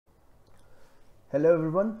Hello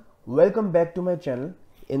everyone, welcome back to my channel.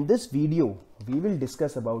 In this video, we will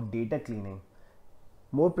discuss about data cleaning.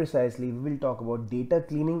 More precisely, we will talk about data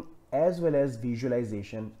cleaning as well as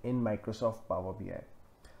visualization in Microsoft Power BI.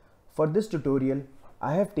 For this tutorial,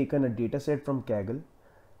 I have taken a dataset from Kaggle.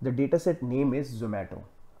 The dataset name is ZOMATO.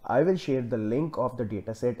 I will share the link of the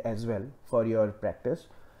dataset as well for your practice.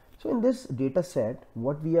 So in this dataset,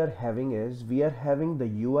 what we are having is, we are having the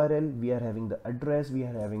URL, we are having the address, we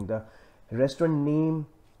are having the restaurant name,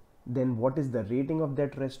 then what is the rating of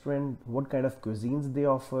that restaurant, what kind of cuisines they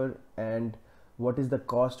offer, and what is the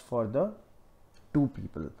cost for the two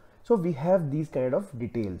people. So we have these kind of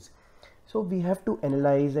details. So we have to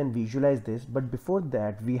analyze and visualize this, but before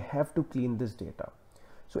that we have to clean this data.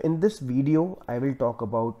 So in this video I will talk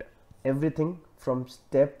about everything from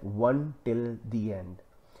step 1 till the end.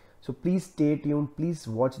 So please stay tuned, please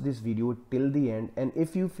watch this video till the end, and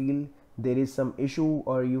if you feel there is some issue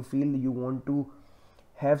or you feel you want to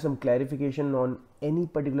have some clarification on any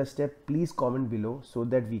particular step, please comment below so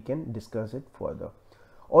that we can discuss it further.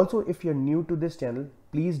 Also, if you're new to this channel,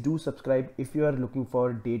 please do subscribe if you are looking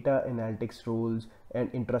for data analytics roles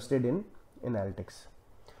and interested in analytics.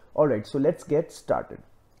 Alright, so let's get started.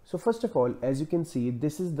 So first of all, as you can see,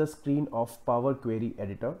 this is the screen of Power Query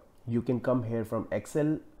Editor. You can come here from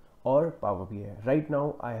Excel or Power BI. Right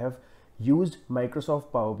now I have used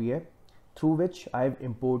Microsoft Power BI, through which I've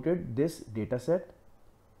imported this dataset,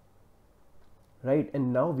 right?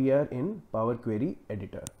 And now we are in Power Query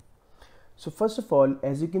Editor. So first of all,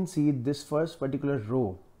 as you can see, this first particular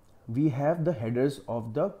row, we have the headers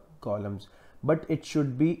of the columns, but it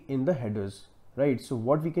should be in the headers, right? So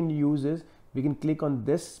what we can use is, we can click on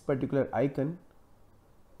this particular icon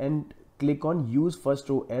and click on use first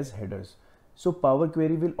row as headers. So Power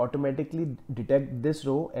Query will automatically detect this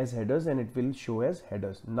row as headers and it will show as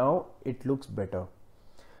headers. Now it looks better,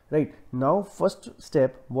 right? Now first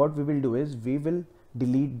step, what we will do is, we will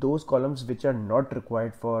delete those columns which are not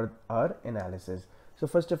required for our analysis. So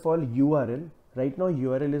first of all, URL, right now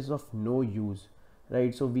URL is of no use,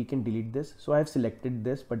 right? So we can delete this. So I have selected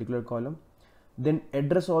this particular column. Then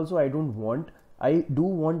address also I don't want. I do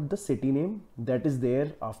want the city name that is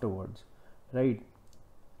there afterwards, right?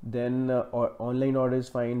 Then online order is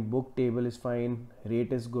fine, book table is fine,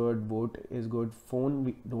 rate is good, vote is good, phone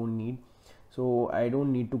we don't need. So I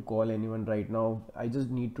don't need to call anyone right now. I just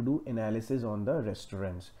need to do analysis on the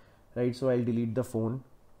restaurants, right? So I'll delete the phone.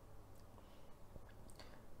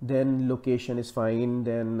 Then location is fine,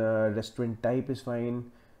 then restaurant type is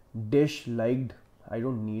fine, dish liked, I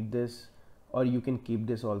don't need this, or you can keep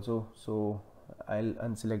this also. So I'll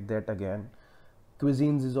unselect that again.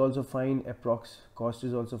 Cuisines is also fine, approx cost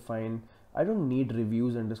is also fine. I don't need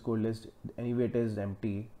reviews underscore list, anyway it is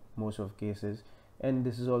empty most of cases, and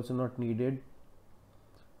this is also not needed,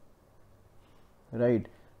 right?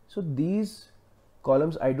 So these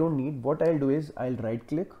columns I don't need. What I'll do is, I'll right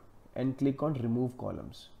click and click on remove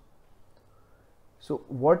columns. So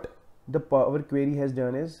what the Power Query has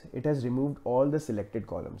done is, it has removed all the selected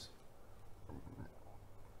columns.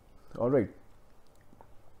 Alright,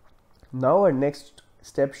 now our next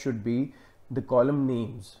step should be the column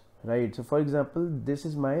names, right? So for example, this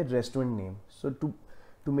is my restaurant name. So to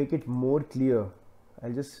make it more clear,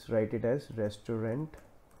 I'll just write it as restaurant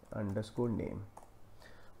underscore name.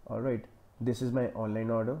 Alright, this is my online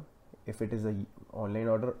order, if it is a online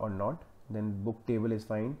order or not. Then book table is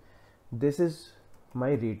fine. This is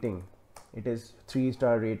my rating, it is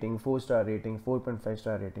 3-star rating, 4-star rating,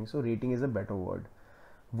 4.5-star rating. So rating is a better word.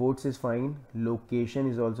 Votes is fine, location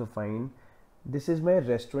is also fine. This is my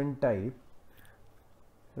restaurant type,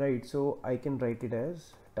 right? So I can write it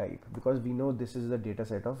as type, because we know this is the data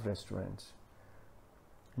set of restaurants.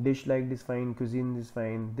 Dish liked is fine, cuisine is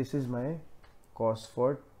fine. This is my cost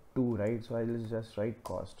for 2, right? So I'll just write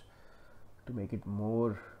cost to make it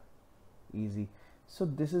more easy. So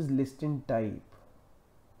this is listing type,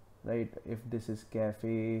 right? If this is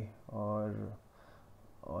cafe or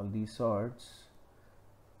all these sorts,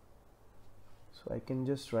 so I can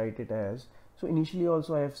just write it as, so initially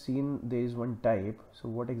also I have seen there is one type. So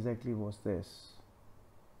what exactly was this?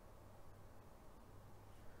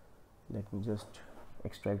 Let me just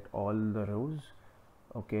extract all the rows.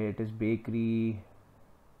 Okay, it is bakery,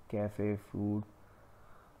 cafe, food.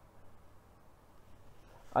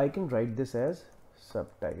 I can write this as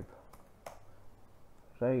subtype,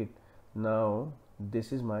 right? Now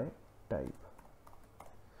this is my type,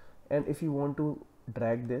 and if you want to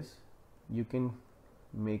drag this, you can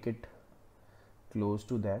make it close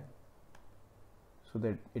to that so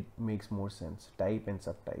that it makes more sense, type and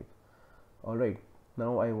subtype. Alright,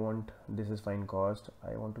 now I want, this is fine cost,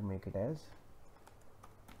 I want to make it as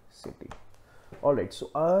city. Alright, so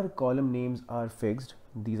our column names are fixed,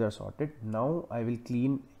 these are sorted. Now I will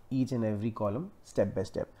clean each and every column step by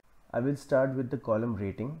step. I will start with the column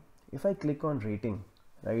rating. If I click on rating,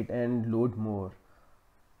 right, and load more,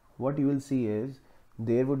 what you will see is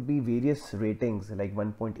there would be various ratings like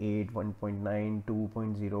 1.8, 1.9,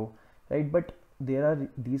 2.0, right? But there are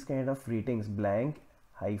these kind of ratings, blank,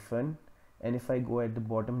 hyphen, and if I go at the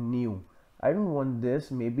bottom, new. I don't want this.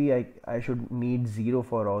 Maybe I should need 0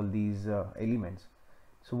 for all these elements.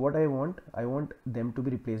 So what I want them to be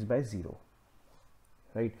replaced by 0,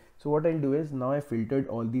 right? So what I'll do is, now I filtered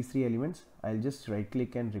all these 3 elements. I'll just right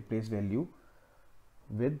click and replace value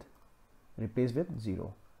with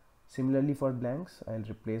 0. Similarly for blanks, I'll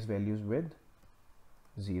replace values with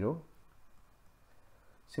 0.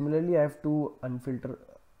 Similarly, I have to unfilter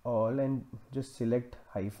all and just select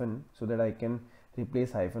hyphen so that I can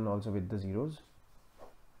replace hyphen also with the zeros.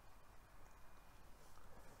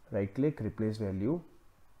 Right click, replace value,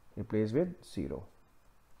 replace with 0.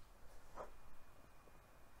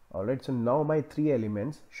 Alright, so now my 3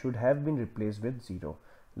 elements should have been replaced with 0.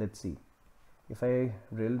 Let's see. If I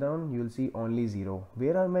drill down, you will see only 0.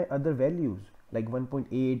 Where are my other values like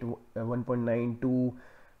 1.8, 1.9, 2,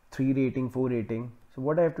 3 rating, 4 rating? So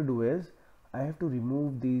what I have to do is, I have to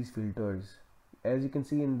remove these filters. As you can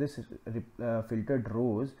see in this filtered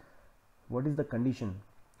rows, what is the condition?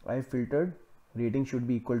 I have filtered rating should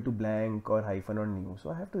be equal to blank or hyphen or new. So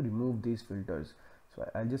I have to remove these filters. So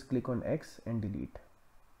I'll just click on X and delete.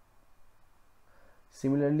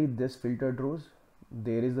 Similarly, this filtered rows,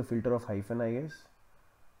 there is the filter of hyphen, I guess.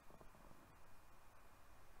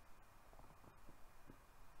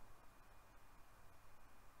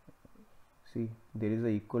 See, there is a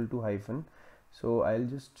equal to hyphen. So I'll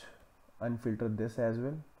just unfilter this as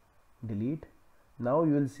well, delete. Now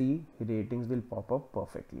you will see ratings will pop up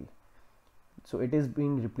perfectly. So it is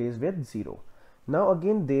being replaced with 0. Now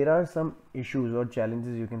again, there are some issues or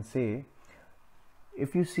challenges, you can say.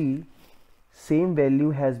 If you see, same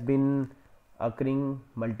value has been occurring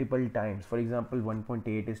multiple times. For example,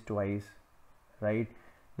 1.8 is twice, right?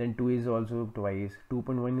 Then 2 is also twice,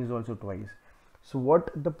 2.1 is also twice. So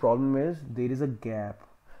what the problem is, there is a gap.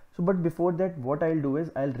 So but before that, what I'll do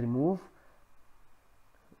is, I'll remove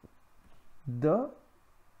the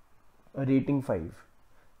rating 5.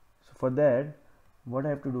 So for that, what I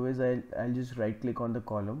have to do is, I'll just right click on the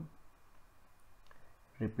column,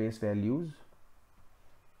 replace values,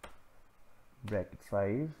 bracket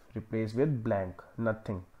 5, replace with blank,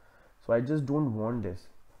 nothing. So I just don't want this.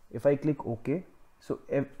 If I click OK, so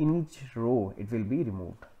in each row it will be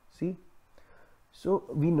removed. See, so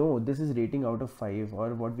we know this is rating out of 5,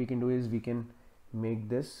 or what we can do is, we can make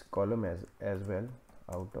this column as well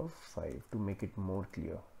out of 5 to make it more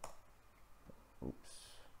clear. Oops.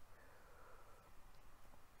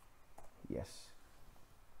 Yes,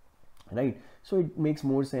 right. So it makes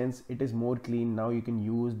more sense, it is more clean. Now you can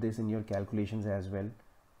use this in your calculations as well.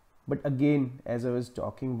 But again, as I was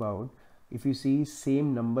talking about, if you see,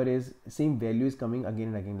 same value is coming again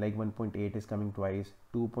and again, like 1.8 is coming twice,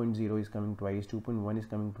 2.0 is coming twice, 2.1 is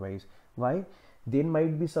coming twice. Why? There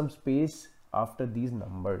might be some space after these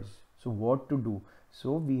numbers. So what to do?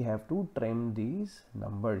 So we have to trim these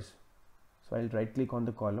numbers. So I'll right click on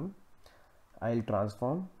the column, I'll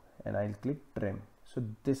transform, and I'll click trim. So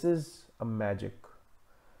this is a magic.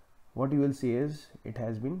 What you will see is, it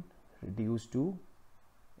has been reduced to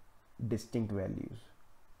distinct values.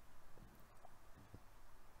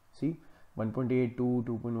 See, 1.8, 2,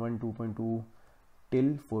 2.1, 2.2 till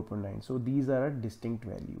 4.9. So these are distinct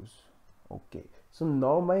values. Okay, so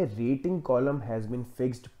now my rating column has been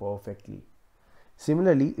fixed perfectly.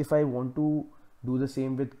 Similarly, if I want to do the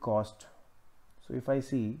same with cost, so if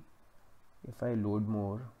I load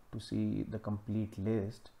more to see the complete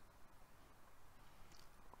list,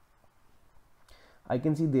 I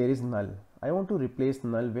can see there is null. I want to replace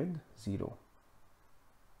null with 0.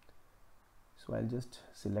 So I'll just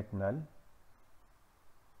select null,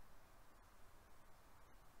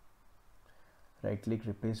 right click,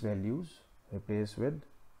 replace values, replace with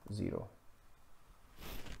 0.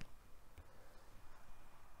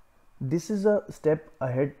 This is a step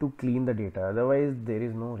ahead to clean the data, otherwise there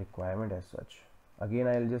is no requirement as such. Again,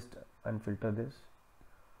 I'll just unfilter this.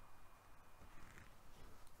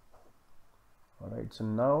 Alright, so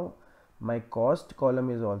now my cost column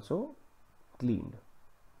is also cleaned.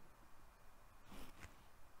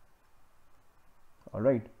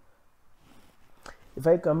 Alright, if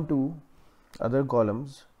I come to other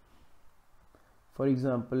columns, for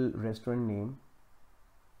example, restaurant name,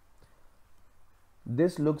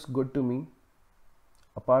 this looks good to me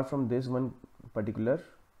apart from this one particular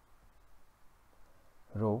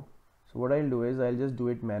row. So what I'll do is I'll just do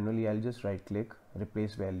it manually. I'll just right click,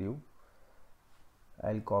 replace value.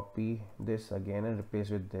 I'll copy this again and replace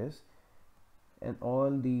with this, and all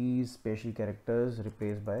these special characters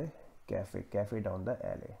replaced by cafe down the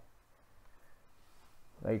alley.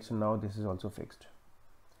 Right, so now this is also fixed.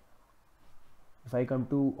 If I come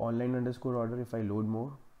to online underscore order, if I load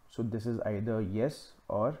more, so this is either yes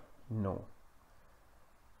or no.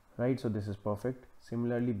 Right, so this is perfect.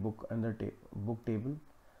 Similarly, book under book table,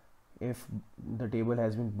 if the table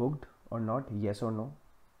has been booked or not, yes or no.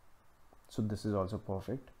 So this is also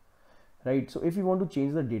perfect. Right, so if you want to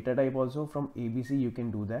change the data type also from ABC, you can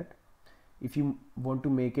do that. If you want to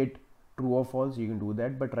make it true or false, you can do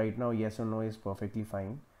that, but right now yes or no is perfectly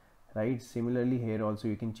fine. Right, similarly here also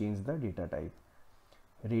you can change the data type.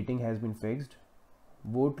 Rating has been fixed,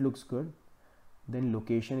 vote looks good, then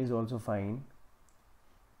location is also fine,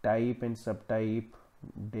 type and subtype,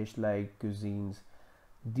 dish like, cuisines,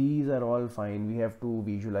 these are all fine. We have to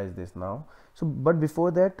visualize this now. So but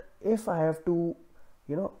before that, if I have to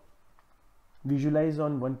visualize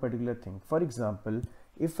on one particular thing, for example,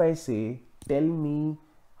 if I say tell me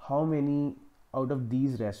how many out of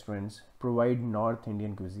these restaurants provide North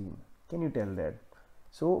Indian cuisine, can you tell that?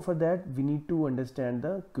 So for that we need to understand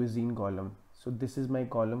the cuisine column. So this is my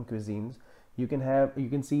column cuisines. You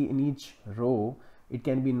can see in each row it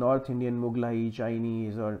can be North Indian, Mughlai,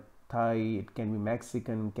 Chinese or Thai, it can be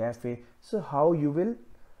Mexican, cafe. So how you will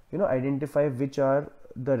identify which are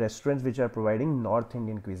the restaurants which are providing North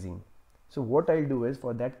Indian cuisine? So what I'll do is,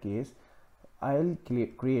 for that case, I'll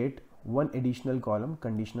create one additional column,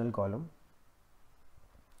 conditional column,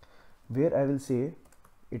 where I will say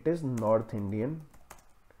it is North Indian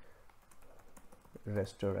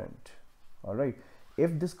restaurant. All right,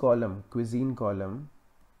 if this column, cuisine column,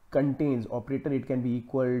 contains operator, it can be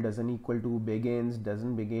equal, doesn't equal to, begins,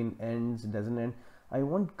 doesn't begin, ends, doesn't end. I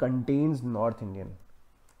want contains North Indian.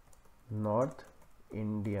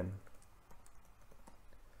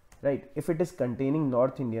 Right, if it is containing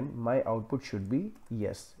North Indian, my output should be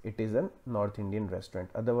yes, it is a North Indian restaurant,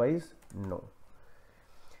 otherwise no.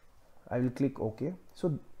 I will click OK.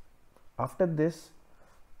 So after this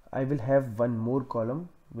I will have one more column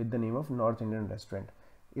with the name of North Indian restaurant.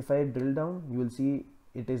 If I drill down, you will see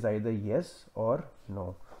it is either yes or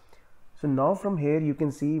no. So now from here you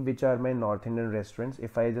can see which are my North Indian restaurants.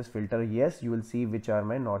 If I just filter yes, you will see which are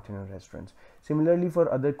my North Indian restaurants. Similarly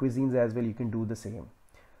for other cuisines as well, you can do the same.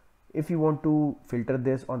 If you want to filter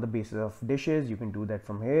this on the basis of dishes, you can do that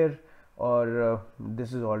from here, or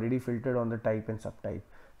this is already filtered on the type and subtype.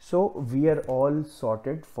 So we are all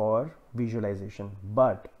sorted for visualization,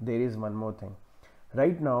 but there is one more thing.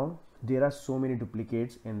 Right now there are so many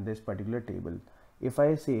duplicates in this particular table. If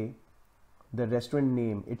I say the restaurant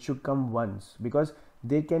name, it should come once, because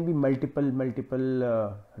there can be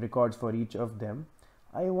multiple records for each of them.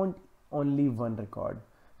 I want only one record.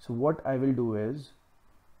 So what I will do is,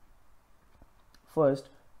 first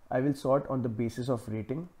I will sort on the basis of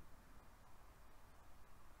rating,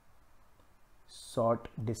 sort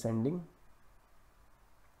descending,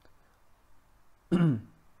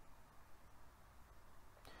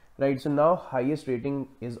 right? So now highest rating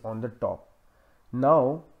is on the top.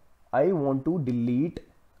 Now I want to delete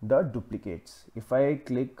the duplicates. If I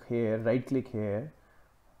click here, right click here,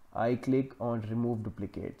 I click on remove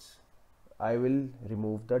duplicates, I will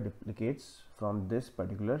remove the duplicates from this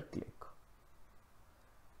particular click.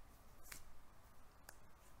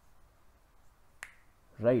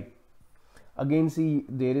 Right, again see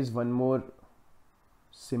there is one more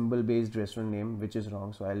symbol based restaurant name which is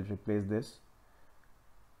wrong, so I'll replace this.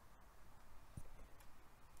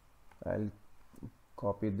 I'll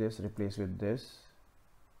copy this, replace with this.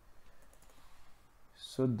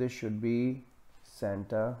 So this should be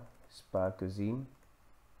Santa Spa Cuisine.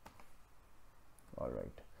 All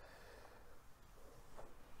right.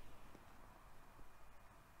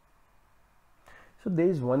 So there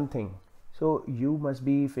is one thing. So you must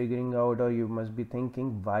be figuring out, or you must be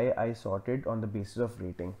thinking, why I sorted on the basis of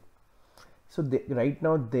rating. So right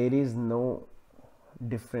now there is no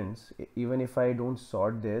difference. Even if I don't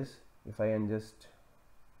sort this, if I just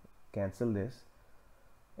cancel this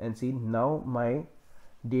and see, now my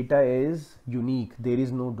data is unique, there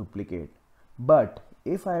is no duplicate. But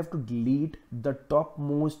if I have to delete the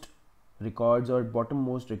topmost records or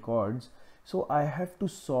bottommost records, so I have to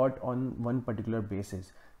sort on one particular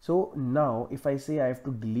basis. So now if I say I have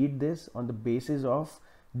to delete this on the basis of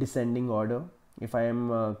descending order, if I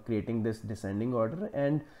am creating this descending order,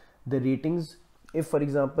 and the ratings, if for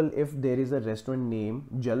example, if there is a restaurant name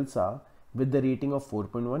Jalsa with the rating of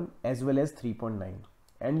 4.1 as well as 3.9,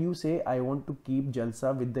 and you say I want to keep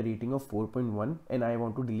Jalsa with the rating of 4.1 and I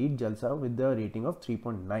want to delete Jalsa with the rating of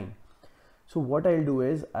 3.9. So what I'll do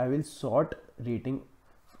is I will sort rating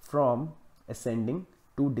from ascending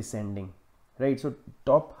to descending, right? So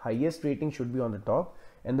top highest rating should be on the top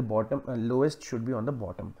and the bottom lowest should be on the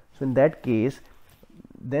bottom. So in that case,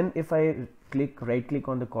 then if I right click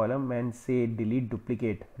on the column and say delete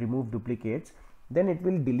duplicate, remove duplicates, then it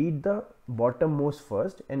will delete the bottommost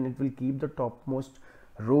first and it will keep the topmost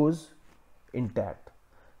rows intact,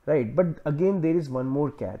 right? But again, there is one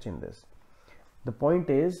more catch in this. The point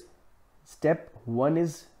is, step 1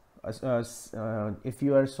 is if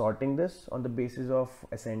you are sorting this on the basis of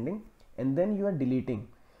ascending and then you are deleting,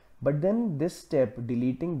 but then this step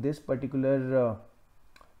deleting this particular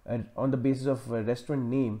on the basis of restaurant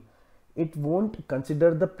name, it won't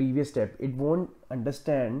consider the previous step. It won't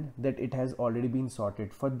understand that it has already been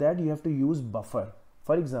sorted. For that you have to use buffer.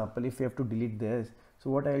 For example, if you have to delete this, so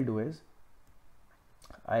what I'll do is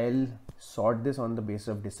I'll sort this on the basis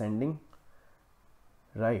of descending,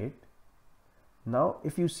 right? Now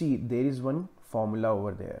if you see, there is one formula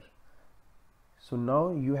over there. So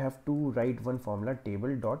now you have to write one formula,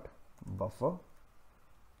 table dot buffer,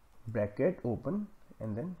 bracket open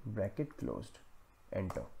and then bracket closed,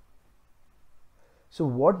 enter. So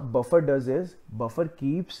what buffer does is, buffer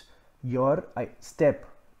keeps your step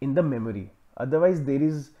in the memory. Otherwise there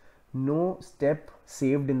is no step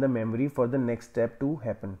saved in the memory for the next step to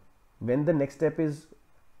happen. When the next step is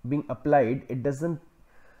being applied, it doesn't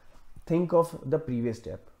think of the previous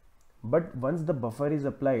step. But once the buffer is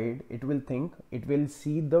applied, it will think, it will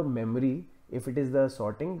see the memory. If it is the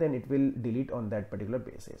sorting, then it will delete on that particular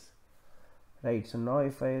basis, right? So now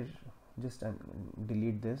if I just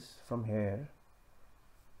delete this from here,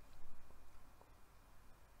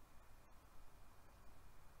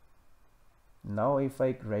 now if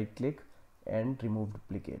I right click and remove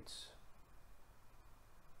duplicates,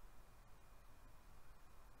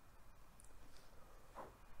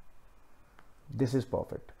 this is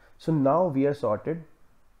perfect. So now we are sorted.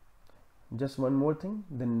 Just one more thing,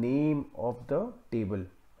 the name of the table,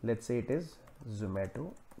 let's say it is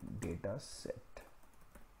ZOMATO Dataset.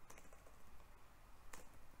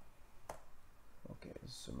 Okay,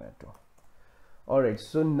 ZOMATO. Alright,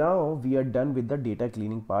 so now we are done with the data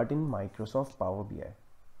cleaning part in Microsoft Power BI.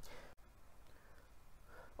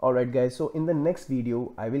 Alright guys, so in the next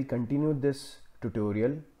video I will continue this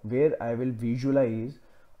tutorial where I will visualize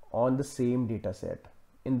on the same data set.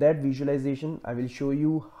 In that visualization I will show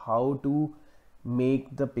you how to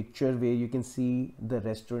make the picture where you can see the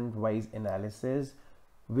restaurant wise analysis,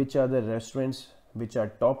 which are the restaurants which are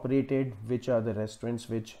top rated, which are the restaurants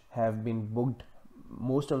which have been booked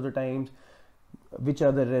most of the times, which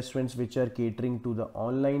are the restaurants which are catering to the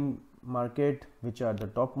online market, which are the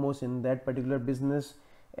topmost in that particular business.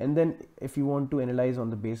 And then if you want to analyze on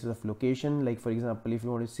the basis of location, like for example, if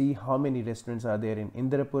you want to see how many restaurants are there in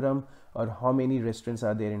Indirapuram or how many restaurants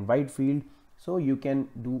are there in Whitefield, so you can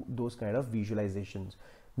do those kind of visualizations.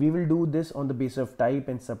 We will do this on the basis of type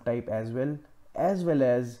and subtype as well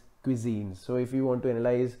as cuisines. So if you want to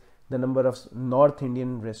analyze the number of North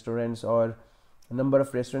Indian restaurants or number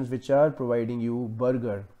of restaurants which are providing you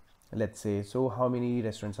burger, let's say, so how many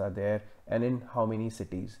restaurants are there and in how many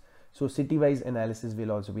cities. So city wise analysis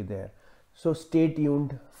will also be there. So stay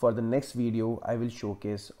tuned for the next video. I will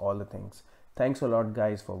showcase all the things. Thanks a lot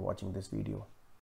guys for watching this video.